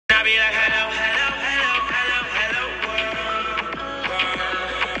I be like, hello, hello, hello, hello, hello, world.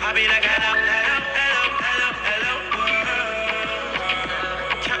 I be like, hello, hello, hello, hello, hello, world.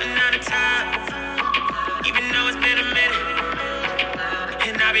 Counting down the time, even though it's been a minute.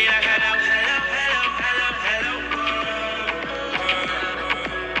 And I be like, hello, hello, hello, hello, hello, world.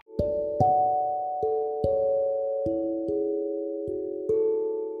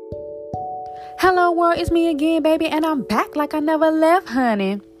 Hello world, it's me again, baby, and I'm back like I never left,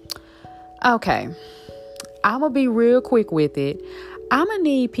 honey. Okay, I'm gonna be real quick with it. I'm gonna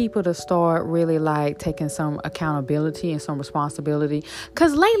need people to start really like taking some accountability and some responsibility.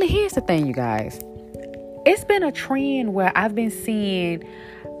 Because lately, here's the thing, you guys. It's been a trend where I've been seeing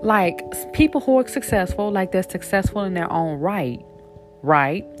like people who are successful, like they're successful in their own right?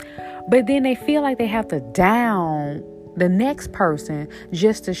 But then they feel like they have to down the next person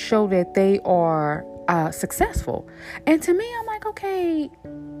just to show that they are successful. And to me, I'm like, okay,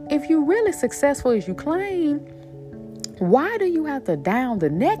 if you're really successful as you claim, why do you have to down the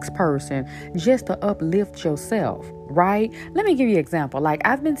next person just to uplift yourself, right? Let me give you an example. Like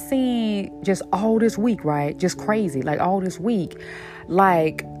I've been seeing just all this week, right? Just crazy, like all this week.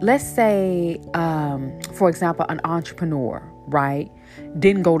 Like let's say, for example, an entrepreneur, right?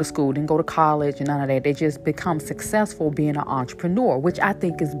 Didn't go to school, didn't go to college and none of that. They just become successful being an entrepreneur, which I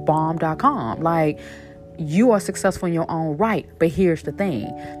think is bomb.com. Like, you are successful in your own right. But here's the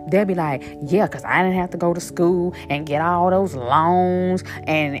thing. They'll be like, yeah, because I didn't have to go to school and get all those loans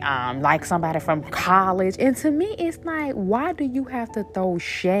and like somebody from college. And to me, it's like, why do you have to throw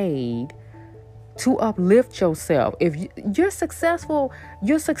shade to uplift yourself? If you're successful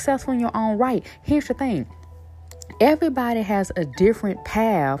in your own right. Here's the thing. Everybody has a different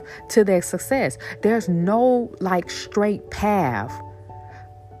path to their success. There's no like straight path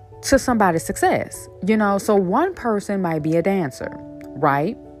to somebody's success, so one person might be a dancer,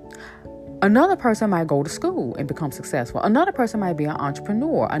 right? Another person might go to school and become successful. Another person might be an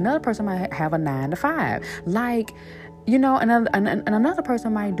entrepreneur. Another person might have a 9-to-5, and another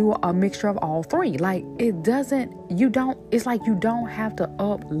person might do a mixture of all three. Like it's like you don't have to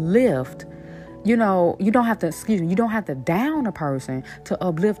uplift. You don't have to down a person to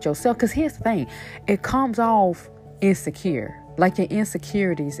uplift yourself. Because here's the thing, it comes off insecure. Like your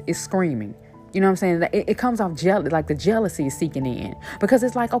insecurities is screaming. You know what I'm saying? It comes off jealous, like the jealousy is seeking in. Because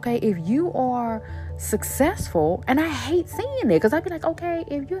it's like, okay, if you are successful, and I hate seeing it, because I'd be like, okay,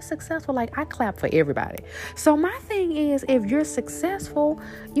 if you're successful, like I clap for everybody. So my thing is, if you're successful,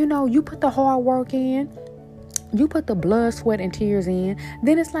 you put the hard work in, you put the blood, sweat, and tears in,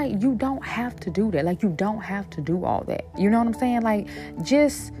 then it's like you don't have to do that. Like you don't have to do all that. You know what I'm saying? Like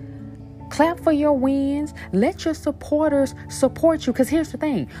just clap for your wins. Let your supporters support you. Because here's the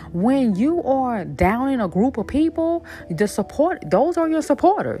thing. When you are down in a group of people, those are your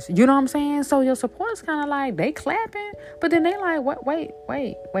supporters. You know what I'm saying? So your supporters kind of like, they clapping, but then they like, wait,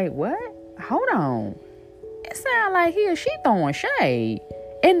 what? Hold on. It sounds like he or she throwing shade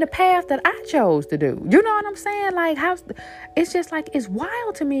in the path that I chose to do. You know what I'm saying? Like, it's just like, it's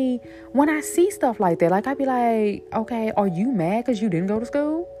wild to me when I see stuff like that. Like, I'd be like, okay, are you mad because you didn't go to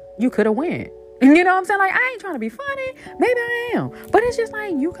school? You could have went. You know what I'm saying? Like, I ain't trying to be funny. Maybe I am. But it's just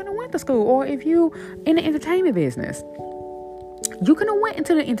like, you could have went to school. Or if you in the entertainment business, you could have went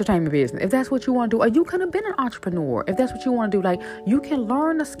into the entertainment business if that's what you want to do. Or you could have been an entrepreneur if that's what you want to do. Like, you can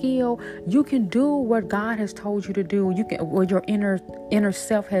learn a skill. You can do what God has told you to do. You can, what your inner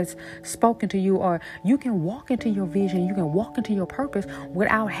self has spoken to you. Or you can walk into your vision. You can walk into your purpose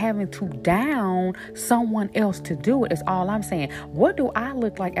without having to down someone else to do it. Is all I'm saying. What do I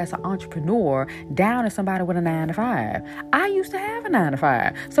look like as an entrepreneur down as somebody with a 9-to-5? I used to have a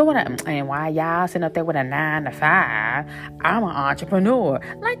 9-to-5. So and why y'all sitting up there with a 9-to-5? I'm an entrepreneur.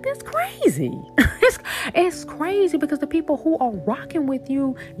 Like, that's crazy. It's crazy because the people who are rocking with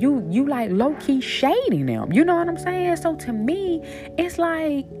you like low-key shading them. You know what I'm saying? So to me, it's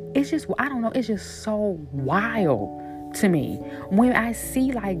like, it's just, I don't know, it's just so wild to me when I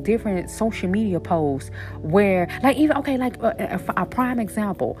see like different social media posts where like even, okay, like a prime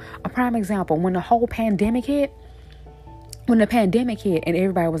example, when the whole pandemic hit, when the pandemic hit and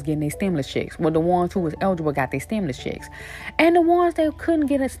everybody was getting their stimulus checks, well, the ones who was eligible got their stimulus checks. And the ones that couldn't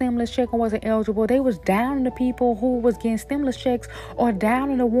get a stimulus check or wasn't eligible, they was down on the people who was getting stimulus checks or down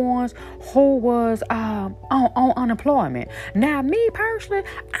on the ones who was on unemployment. Now, me personally,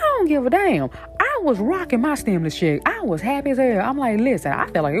 I don't give a damn. I was rocking my stimulus check. I was happy as hell. I'm like, listen, I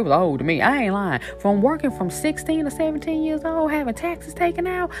felt like it was old to me. I ain't lying. From working from 16 to 17 years old, having taxes taken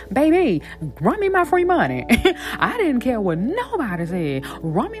out, baby, run me my free money. I didn't care what nobody said.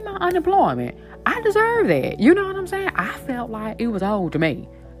 Run me my unemployment. I deserve that. You know what I'm saying? I felt like it was old to me.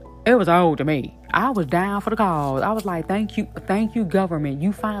 It was old to me. I was down for the cause. I was like, thank you, government.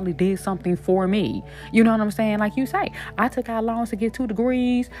 You finally did something for me. You know what I'm saying? Like you say, I took out loans to get 2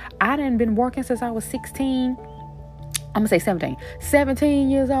 degrees. I done been working since I was 16. I'm gonna say 17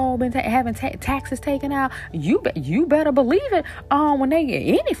 years old, been having taxes taken out. You better believe it. When they get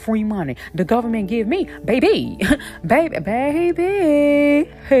any free money, the government give me, baby,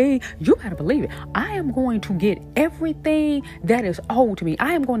 hey, you better believe it. I am going to get everything that is owed to me.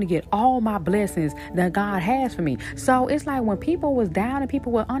 I am going to get all my blessings that God has for me. So it's like when people was down and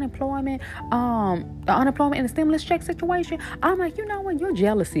people were unemployment, the unemployment and the stimulus check situation, I'm like, you know what? Your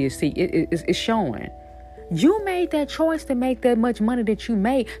jealousy is showing. You made that choice to make that much money that you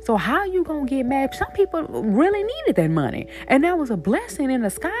made. So how you gonna get mad? Some people really needed that money. And that was a blessing in the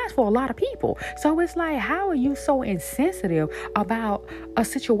skies for a lot of people. So it's like, how are you so insensitive about a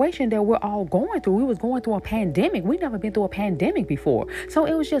situation that we're all going through? We was going through a pandemic. We never been through a pandemic before. So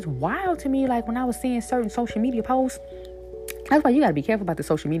it was just wild to me, like when I was seeing certain social media posts. That's why you got to be careful about the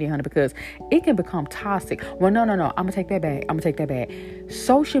social media, honey, because it can become toxic. Well, no. I'm going to take that back.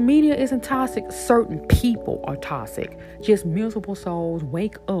 Social media isn't toxic. Certain people are toxic. Just miserable souls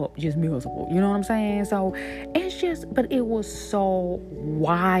wake up just miserable. You know what I'm saying? So it's just, but it was so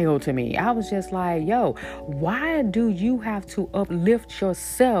wild to me. I was just like, yo, why do you have to uplift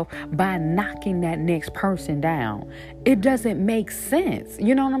yourself by knocking that next person down? It doesn't make sense.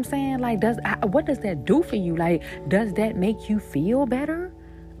 You know what I'm saying? Like, what does that do for you? Like, does that make you feel better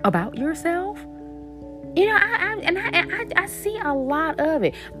about yourself? You know, I see a lot of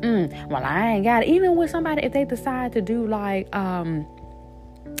it. Well, I ain't got it. Even with somebody, if they decide to do like,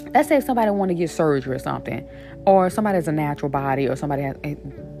 let's say if somebody want to get surgery or something, or somebody has a natural body, or somebody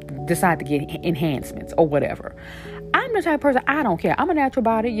decide to get enhancements or whatever. I'm the type of person, I don't care. I'm a natural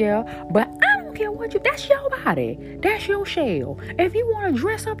body, yeah, but I don't care what that's your body. That's your shell. If you want to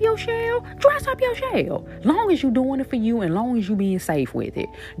dress up your shell, dress up your shell. Long as you doing it for you and long as you being safe with it.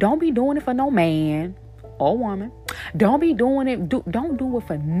 Don't be doing it for no man or woman. Don't be doing it. Don't do it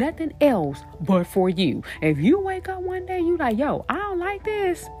for nothing else but for you. If you wake up one day, you like, yo, I don't like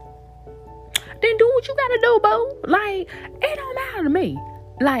this. Then do what you gotta do, boo. Like, it don't matter to me.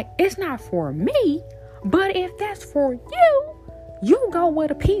 Like, it's not for me. But if that's for you, you go where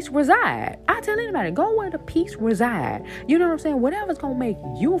the peace reside. I tell anybody, go where the peace reside. You know what I'm saying? Whatever's going to make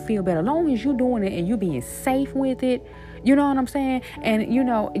you feel better, as long as you're doing it and you being safe with it. You know what I'm saying? And, you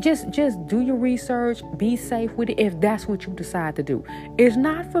know, just do your research. Be safe with it if that's what you decide to do. It's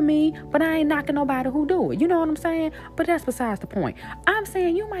not for me, but I ain't knocking nobody who do it. You know what I'm saying? But that's besides the point. I'm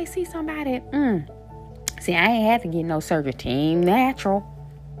saying you might see somebody, see, I ain't had to get no surgery. Team natural.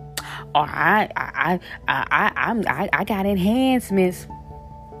 Or I got enhancements.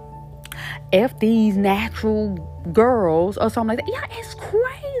 If these natural girls or something like that, yeah, it's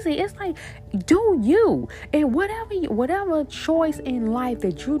crazy. It's like, do you? And whatever choice in life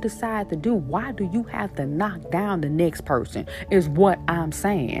that you decide to do, why do you have to knock down the next person? Is what I'm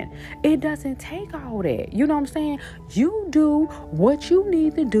saying. It doesn't take all that. You know what I'm saying? You do what you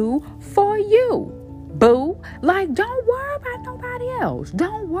need to do for you. Boo. Like, don't worry about nobody else.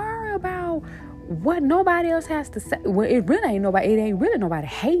 Don't worry about what nobody else has to say. Well, it ain't really nobody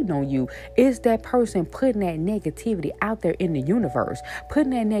hating on you. It's that person putting that negativity out there in the universe,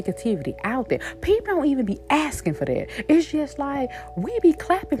 putting that negativity out there. People don't even be asking for that. It's just like, we be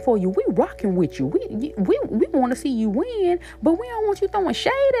clapping for you. We rocking with you. We want to see you win, but we don't want you throwing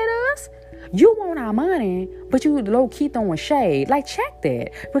shade at us. You want our money, but you low key throwing shade. Like, check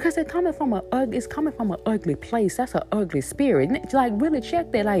that, because it's coming from an ugly place. That's an ugly spirit. Like, really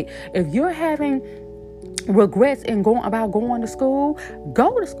check that. Like, if you're having regrets and going to school,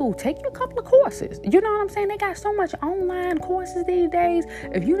 go to school, take you a couple of courses. You know what I'm saying? They got so much online courses these days.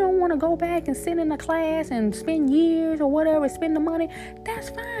 If you don't want to go back and sit in a class and spend years or whatever, spend the money,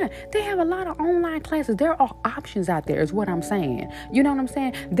 that's fine. They have a lot of online classes. There are options out there, is what I'm saying. You know what I'm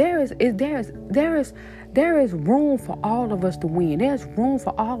saying? There is room for all of us to win. There's room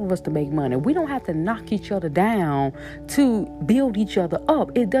for all of us to make money. We don't have to knock each other down to build each other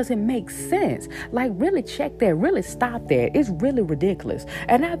up. It doesn't make sense. Like, really check that. Really stop that. It's really ridiculous.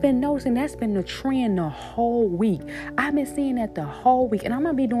 And I've been noticing that's been the trend the whole week. I've been seeing that the whole week. And I'm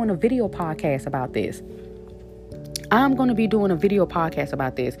going to be doing a video podcast about this. I'm going to be doing a video podcast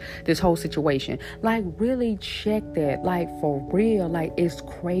about this whole situation. Like, really check that. Like, for real. Like, it's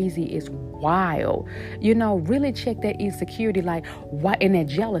crazy. It's wild. Really check that insecurity. Like, why, and that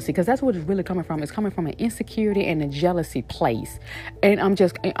jealousy. Because that's what it's really coming from. It's coming from an insecurity and a jealousy place. And I'm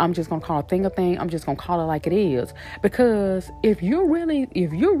just going to call a thing a thing. I'm just going to call it like it is. Because if you're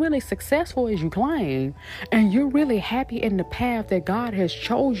really successful as you claim, and you're really happy in the path that God has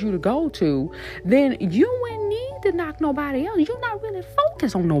chose you to go to, then you wouldn't need to knock nobody else. You're not really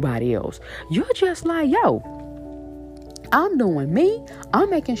focused on nobody else. You're just like, yo, I'm doing me. I'm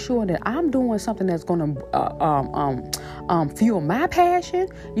making sure that I'm doing something that's going to fuel my passion,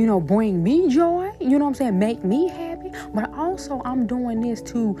 bring me joy, make me happy. But also I'm doing this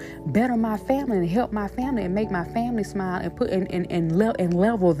to better my family and help my family and make my family smile and put and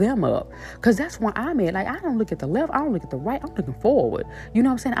level them up. Because that's where I'm at. Like, I don't look at the left, I don't look at the right, I'm looking forward.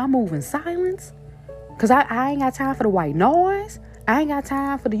 I move in silence. Because I ain't got time for the white noise. I ain't got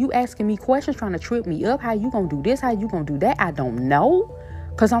time for you asking me questions, trying to trip me up. How you gonna do this? How you gonna do that? I don't know.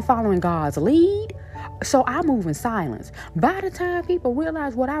 Because I'm following God's lead. So I move in silence. By the time people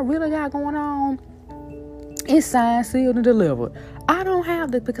realize what I really got going on, it's signed, sealed, and delivered. I don't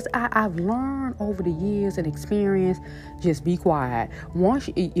have that because I've learned over the years and experience, just be quiet.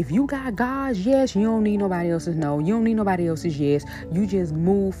 If you got God's yes, you don't need nobody else's no. You don't need nobody else's yes. You just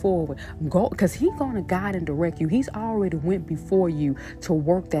move forward. Go, because He's going to guide and direct you. He's already went before you to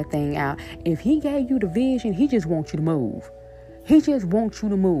work that thing out. If He gave you the vision, He just wants you to move. He just wants you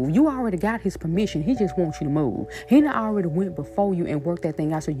to move. You already got His permission. He just wants you to move. He already went before you and worked that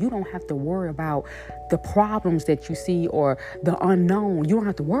thing out, so you don't have to worry about the problems that you see or the unknown. You don't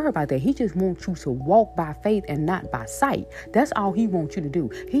have to worry about that. He just wants you to walk by faith and not by sight. That's all He wants you to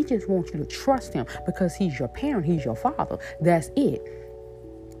do. He just wants you to trust Him because He's your parent. He's your father. That's it.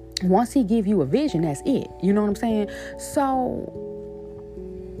 Once He give you a vision, that's it. You know what I'm saying? So,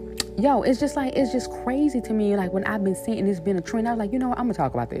 it's just crazy to me. Like, when I've been seeing it's been a trend, I was like, I'm gonna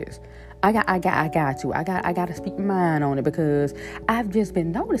talk about this. I got to speak my mind on it because I've just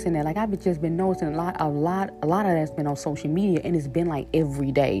been noticing that. Like, I've just been noticing a lot of that's been on social media, and it's been like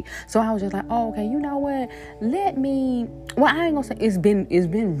every day. So I was just like, oh, okay, you know what? I ain't gonna say it's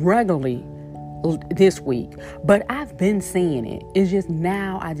been regularly this week, but I've been seeing it. It's just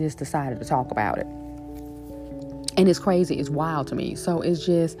now I just decided to talk about it. And it's crazy. It's wild to me. So it's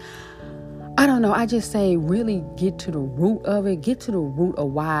just, I don't know. I just say really get to the root of it. Get to the root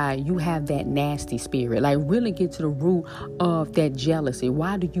of why you have that nasty spirit. Like, really get to the root of that jealousy.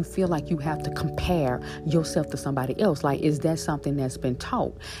 Why do you feel like you have to compare yourself to somebody else? Like, is that something that's been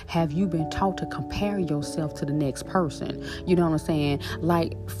taught? Have you been taught to compare yourself to the next person? You know what I'm saying?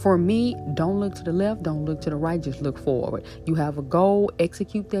 Like, for me, don't look to the left. Don't look to the right. Just look forward. You have a goal.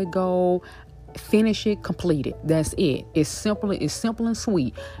 Execute that goal. Finish it, complete it. That's it. It's simple and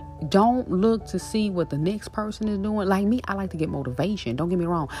sweet. Don't look to see what the next person is doing. Like me, I like to get motivation. Don't get me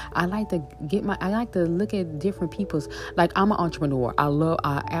wrong. I like to look at different people's, like, I'm an entrepreneur.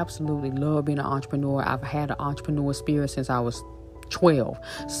 I absolutely love being an entrepreneur. I've had an entrepreneur spirit since I was 12.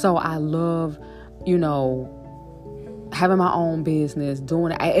 So I love, having my own business,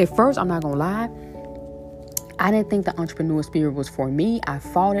 doing it. At first, I'm not going to lie, I didn't think the entrepreneur spirit was for me. I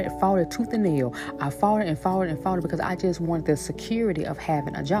fought it tooth and nail. I fought it because I just wanted the security of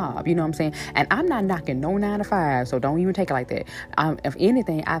having a job. You know what I'm saying? And I'm not knocking no 9 to 5, so don't even take it like that. If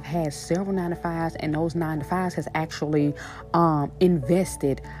anything, I've had several 9 to 5s, and those 9 to 5s has actually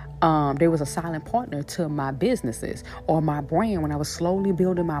invested. There was a silent partner to my businesses or my brand. When I was slowly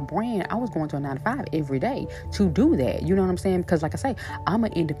building my brand, I was going to a 9 to 5 every day to do that. You know what I'm saying? Because like I say, I'm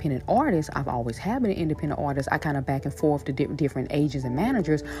an independent artist. I've always have been an independent artist. I kind of back and forth to different agents and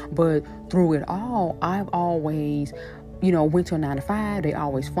managers, but through it all, I've always, went to a 9 to 5. They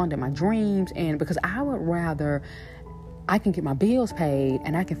always funded my dreams. And because I would rather I can get my bills paid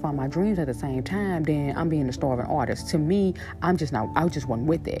and I can fund my dreams at the same time, then I'm being a starving artist. To me, I just wasn't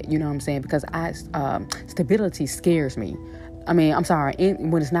with it. You know what I'm saying? Because stability scares me. I mean, I'm sorry,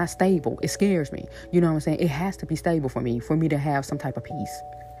 when it's not stable, it scares me. You know what I'm saying? It has to be stable for me to have some type of peace.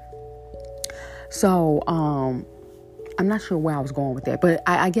 So, I'm not sure where I was going with that, but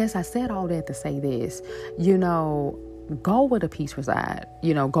I guess I said all that to say this, go where the peace reside.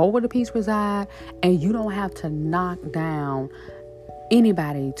 Go where the peace reside, and you don't have to knock down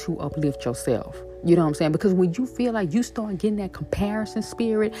anybody to uplift yourself. You know what I'm saying? Because when you feel like you start getting that comparison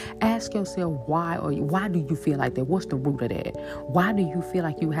spirit, ask yourself why do you feel like that? What's the root of that? Why do you feel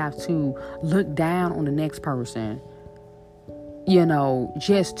like you have to look down on the next person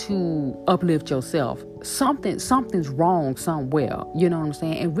just to uplift yourself. Something's wrong somewhere. You know what I'm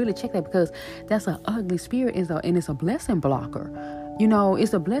saying? And really check that, because that's an ugly spirit, and it's a blessing blocker.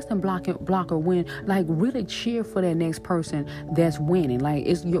 It's a blessing blocker when, like, really cheer for that next person that's winning. Like,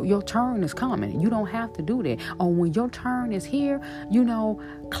 it's your turn is coming. You don't have to do that. Or when your turn is here,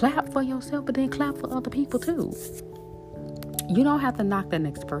 clap for yourself, but then clap for other people too. You don't have to knock that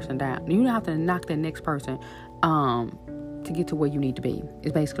next person down. You don't have to knock that next person to get to where you need to be.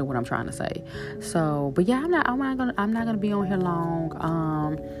 Is basically what I'm trying to say. So, but yeah, I'm not gonna be on here long.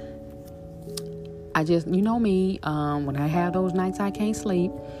 I just, me, when I have those nights I can't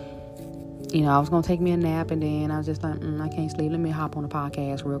sleep, I was going to take me a nap, and then I was just like, I can't sleep. Let me hop on the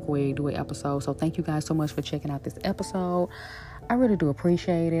podcast real quick, do an episode. So thank you guys so much for checking out this episode. I really do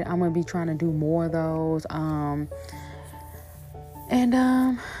appreciate it. I'm going to be trying to do more of those.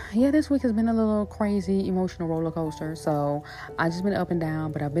 This week has been a little crazy, emotional roller coaster. So I just been up and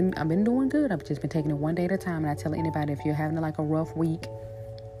down, but I've been doing good. I've just been taking it one day at a time. And I tell anybody, if you're having like a rough week,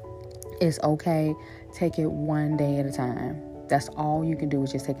 it's okay. Take it one day at a time. That's all you can do,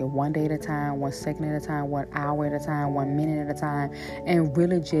 is just take it one day at a time, 1 second at a time, 1 hour at a time, 1 minute at a time, and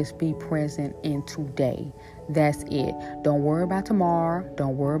really just be present in today. That's it. Don't worry about tomorrow.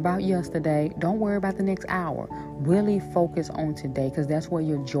 Don't worry about yesterday. Don't worry about the next hour. Really focus on today, because that's where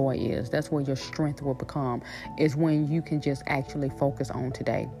your joy is. That's where your strength will become, is when you can just actually focus on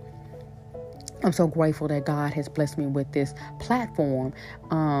today. I'm so grateful that God has blessed me with this platform.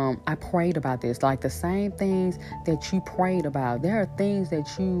 I prayed about this, like the same things that you prayed about. There are things that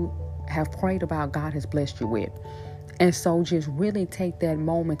you have prayed about, God has blessed you with. And so just really take that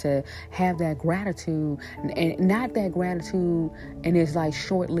moment to have that gratitude, and not that gratitude and it's like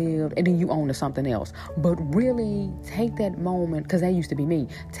short-lived and then you on to something else. But really take that moment, because that used to be me.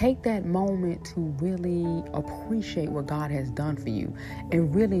 Take that moment to really appreciate what God has done for you,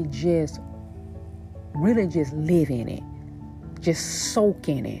 and really just live in it. Just soak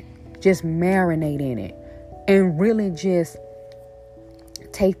in it. Just marinate in it. And really just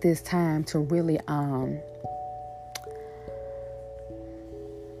take this time to really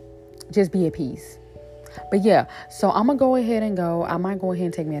just be at peace. But yeah, so I'm gonna go ahead and go. I might go ahead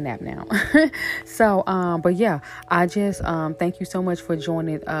and take me a nap now. So, but yeah, I just thank you so much for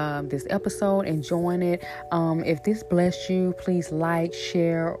joining this episode, enjoying it. If this blessed you, please like,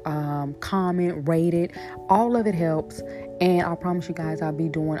 share, comment, rate it. All of it helps. And I promise you guys, I'll be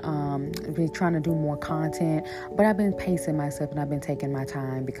trying to do more content. But I've been pacing myself, and I've been taking my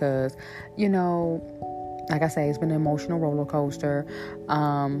time, because, like I say, it's been an emotional roller coaster.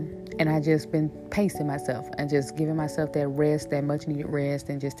 And I just been pacing myself and just giving myself that rest, that much needed rest,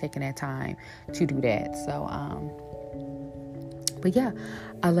 and just taking that time to do that. So, but yeah,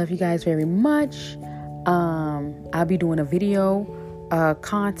 I love you guys very much. I'll be doing a video,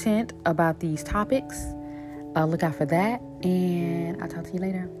 content about these topics. Look out for that. And I'll talk to you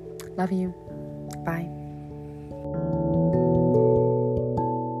later. Love you. Bye.